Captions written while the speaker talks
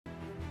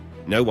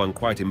No one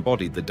quite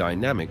embodied the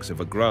dynamics of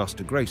a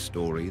grass-to-grace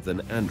story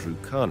than Andrew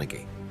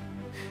Carnegie.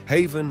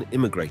 Haven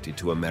immigrated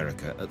to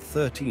America at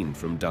 13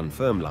 from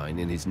Dunfermline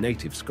in his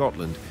native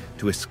Scotland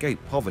to escape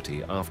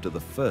poverty after the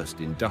first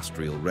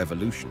industrial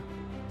revolution.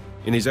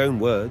 In his own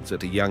words,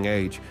 at a young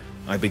age,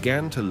 I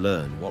began to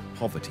learn what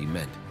poverty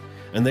meant,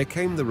 and there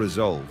came the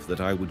resolve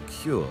that I would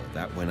cure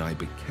that when I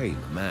became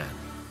a man.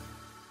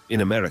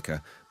 In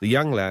America, the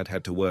young lad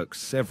had to work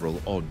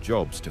several odd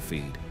jobs to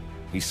feed.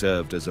 He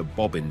served as a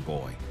bobbin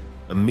boy,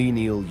 a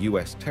menial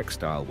US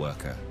textile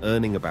worker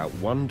earning about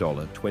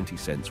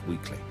 $1.20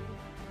 weekly.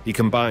 He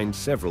combined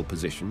several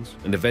positions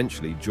and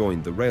eventually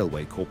joined the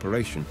Railway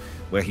Corporation,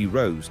 where he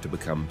rose to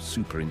become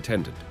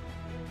superintendent.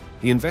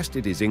 He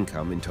invested his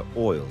income into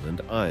oil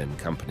and iron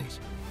companies.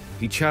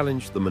 He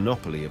challenged the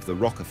monopoly of the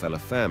Rockefeller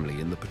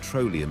family in the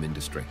petroleum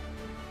industry.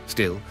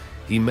 Still,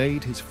 he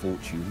made his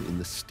fortune in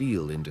the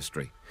steel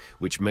industry,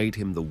 which made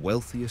him the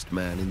wealthiest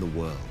man in the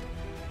world.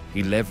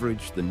 He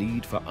leveraged the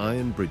need for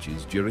iron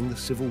bridges during the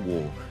Civil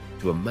War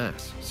to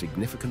amass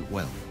significant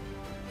wealth.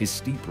 His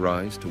steep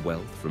rise to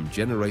wealth from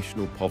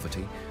generational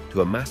poverty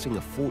to amassing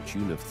a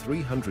fortune of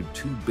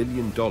 $302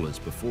 billion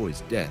before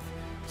his death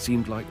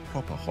seemed like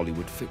proper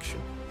Hollywood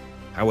fiction.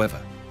 However,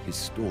 his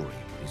story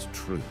is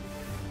true.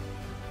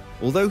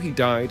 Although he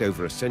died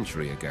over a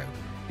century ago,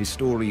 his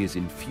story is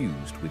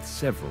infused with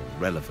several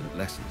relevant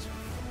lessons.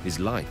 His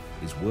life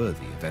is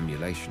worthy of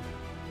emulation.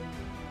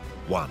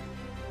 1.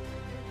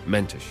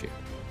 Mentorship.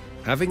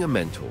 Having a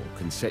mentor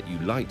can set you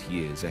light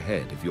years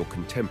ahead of your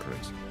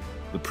contemporaries.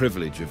 The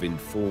privilege of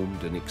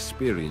informed and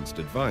experienced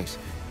advice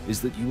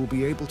is that you will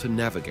be able to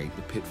navigate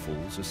the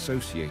pitfalls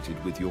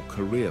associated with your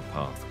career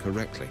path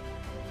correctly.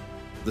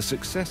 The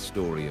success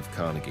story of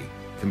Carnegie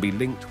can be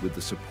linked with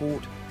the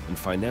support and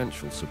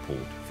financial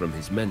support from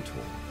his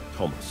mentor,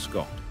 Thomas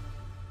Scott.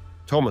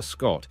 Thomas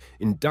Scott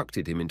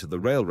inducted him into the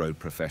railroad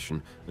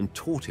profession and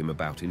taught him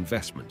about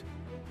investment.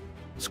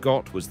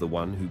 Scott was the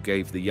one who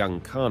gave the young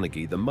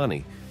Carnegie the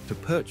money to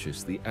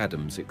purchase the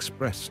Adams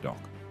Express stock.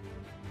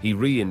 He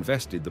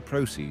reinvested the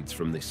proceeds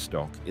from this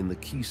stock in the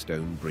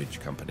Keystone Bridge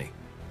Company.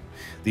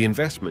 The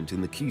investment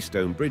in the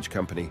Keystone Bridge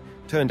Company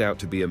turned out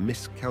to be a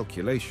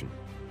miscalculation,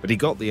 but he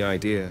got the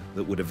idea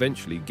that would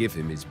eventually give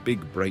him his big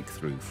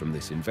breakthrough from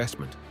this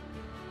investment.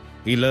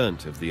 He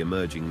learnt of the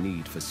emerging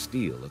need for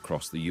steel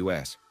across the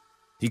US.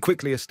 He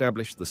quickly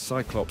established the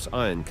Cyclops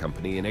Iron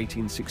Company in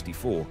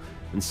 1864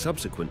 and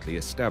subsequently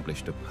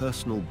established a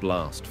personal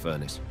blast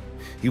furnace.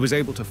 He was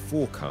able to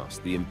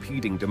forecast the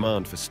impeding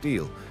demand for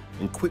steel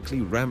and quickly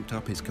ramped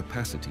up his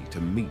capacity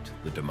to meet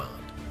the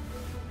demand.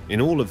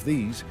 In all of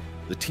these,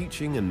 the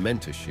teaching and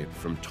mentorship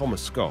from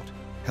Thomas Scott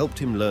helped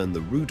him learn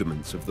the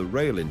rudiments of the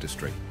rail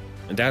industry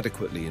and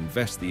adequately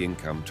invest the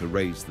income to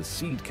raise the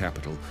seed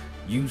capital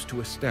used to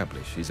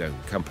establish his own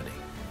company.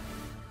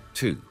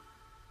 2.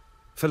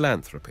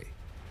 Philanthropy.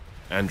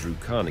 Andrew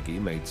Carnegie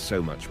made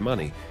so much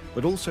money,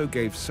 but also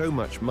gave so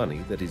much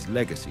money that his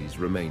legacies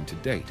remain to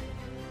date.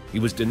 He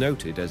was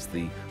denoted as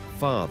the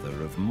father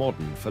of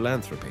modern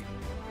philanthropy.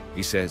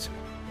 He says,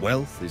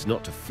 "Wealth is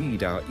not to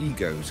feed our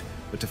egos,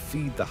 but to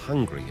feed the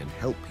hungry and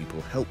help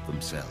people help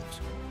themselves."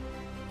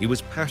 He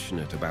was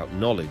passionate about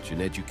knowledge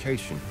and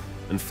education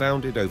and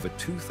founded over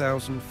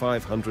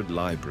 2,500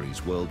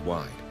 libraries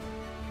worldwide.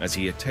 As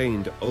he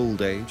attained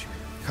old age,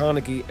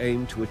 Carnegie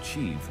aimed to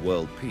achieve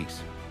world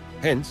peace.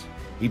 Hence,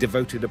 he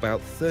devoted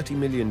about $30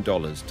 million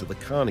to the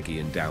Carnegie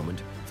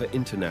Endowment for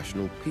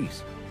International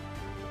Peace.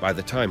 By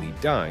the time he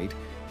died,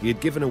 he had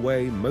given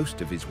away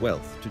most of his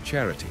wealth to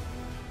charity.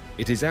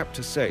 It is apt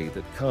to say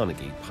that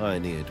Carnegie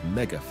pioneered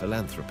mega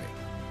philanthropy.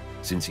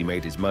 Since he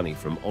made his money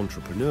from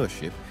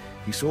entrepreneurship,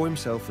 he saw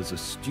himself as a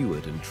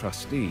steward and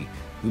trustee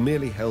who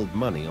merely held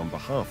money on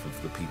behalf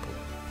of the people,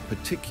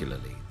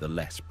 particularly the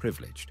less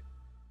privileged.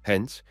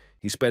 Hence,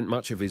 he spent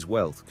much of his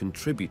wealth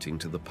contributing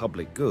to the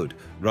public good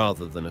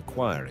rather than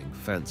acquiring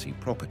fancy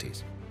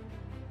properties.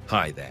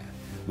 Hi there,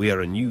 we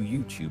are a new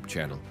YouTube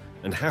channel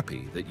and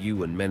happy that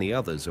you and many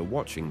others are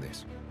watching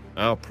this.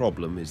 Our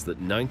problem is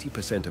that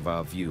 90% of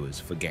our viewers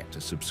forget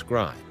to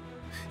subscribe.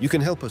 You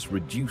can help us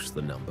reduce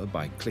the number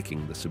by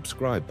clicking the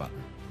subscribe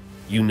button.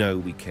 You know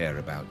we care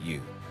about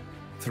you.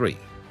 3.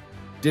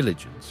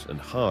 Diligence and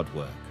hard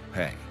work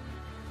pay.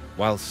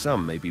 While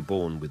some may be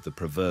born with the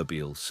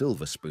proverbial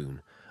silver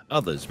spoon,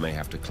 others may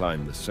have to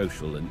climb the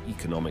social and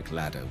economic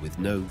ladder with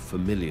no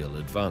familial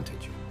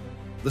advantage.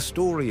 The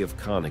story of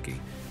Carnegie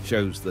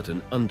shows that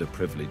an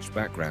underprivileged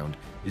background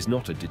is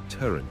not a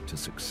deterrent to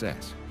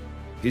success.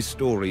 His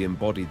story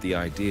embodied the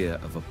idea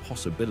of a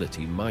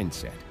possibility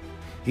mindset.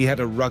 He had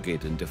a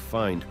rugged and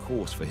defined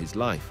course for his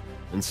life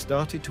and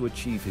started to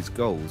achieve his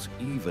goals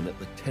even at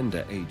the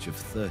tender age of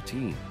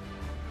 13.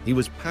 He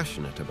was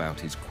passionate about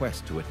his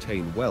quest to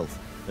attain wealth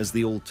as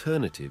the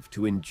alternative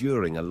to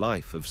enduring a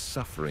life of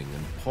suffering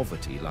and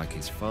poverty like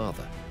his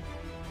father.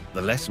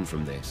 The lesson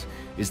from this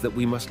is that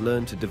we must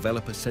learn to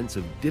develop a sense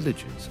of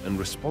diligence and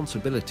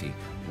responsibility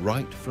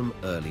right from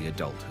early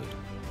adulthood.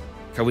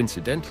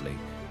 Coincidentally,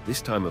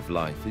 this time of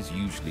life is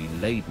usually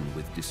laden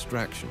with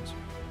distractions,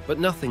 But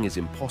nothing is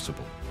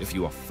impossible if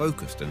you are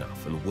focused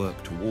enough and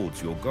work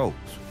towards your goals.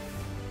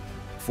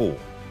 4.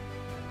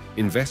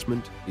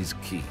 Investment is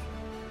key.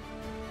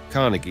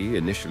 Carnegie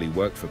initially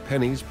worked for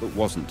pennies but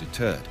wasn't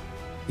deterred.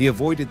 He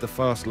avoided the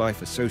fast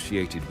life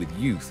associated with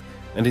youth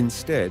and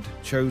instead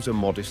chose a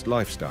modest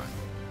lifestyle.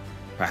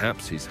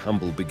 Perhaps his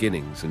humble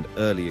beginnings and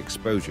early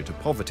exposure to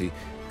poverty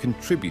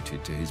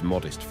contributed to his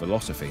modest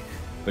philosophy,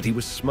 but he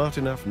was smart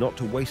enough not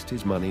to waste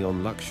his money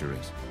on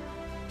luxuries.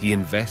 He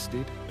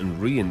invested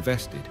and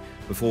reinvested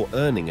before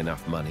earning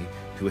enough money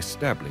to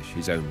establish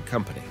his own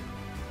company.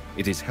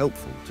 It is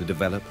helpful to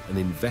develop an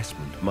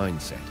investment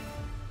mindset.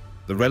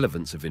 The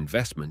relevance of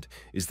investment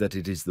is that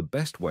it is the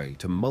best way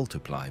to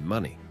multiply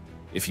money.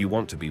 If you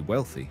want to be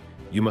wealthy,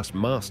 you must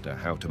master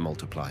how to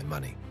multiply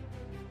money.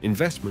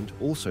 Investment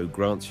also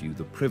grants you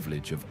the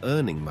privilege of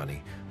earning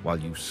money while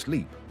you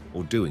sleep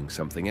or doing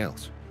something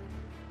else.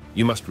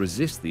 You must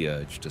resist the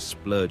urge to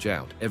splurge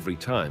out every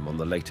time on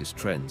the latest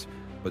trends,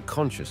 but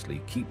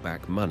consciously keep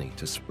back money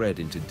to spread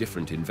into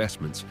different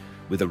investments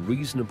with a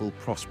reasonable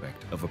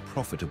prospect of a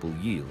profitable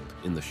yield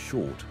in the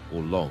short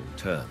or long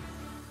term.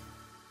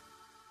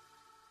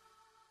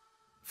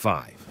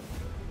 5.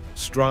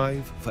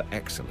 Strive for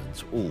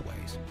excellence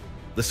always.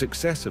 The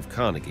success of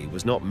Carnegie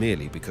was not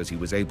merely because he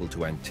was able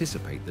to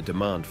anticipate the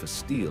demand for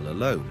steel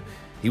alone.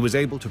 He was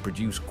able to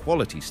produce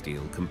quality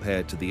steel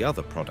compared to the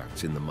other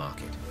products in the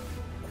market.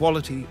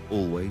 Quality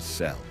always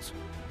sells.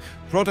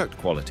 Product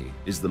quality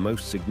is the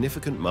most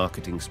significant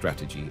marketing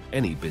strategy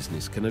any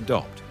business can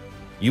adopt.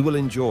 You will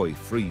enjoy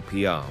free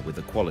PR with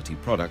a quality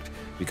product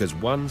because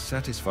one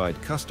satisfied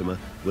customer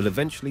will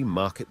eventually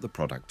market the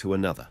product to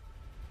another.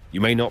 You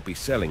may not be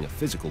selling a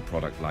physical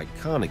product like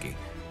Carnegie,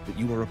 but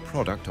you are a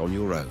product on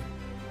your own.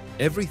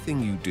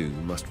 Everything you do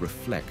must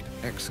reflect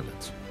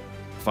excellence.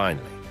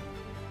 Finally,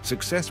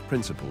 success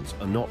principles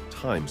are not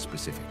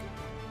time-specific.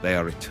 They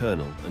are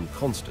eternal and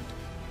constant.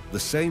 The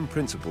same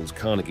principles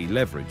Carnegie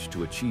leveraged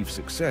to achieve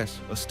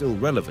success are still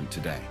relevant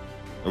today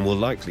and will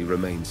likely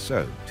remain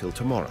so till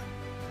tomorrow.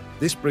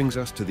 This brings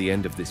us to the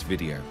end of this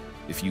video.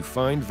 If you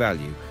find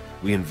value,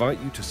 we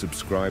invite you to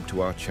subscribe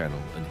to our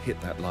channel and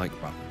hit that like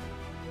button.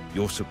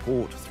 Your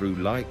support through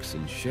likes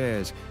and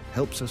shares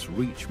helps us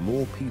reach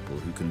more people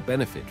who can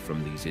benefit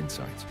from these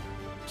insights.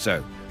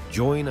 So,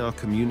 join our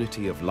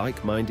community of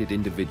like-minded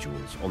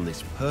individuals on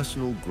this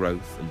personal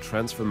growth and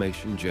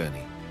transformation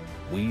journey.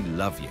 We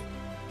love you.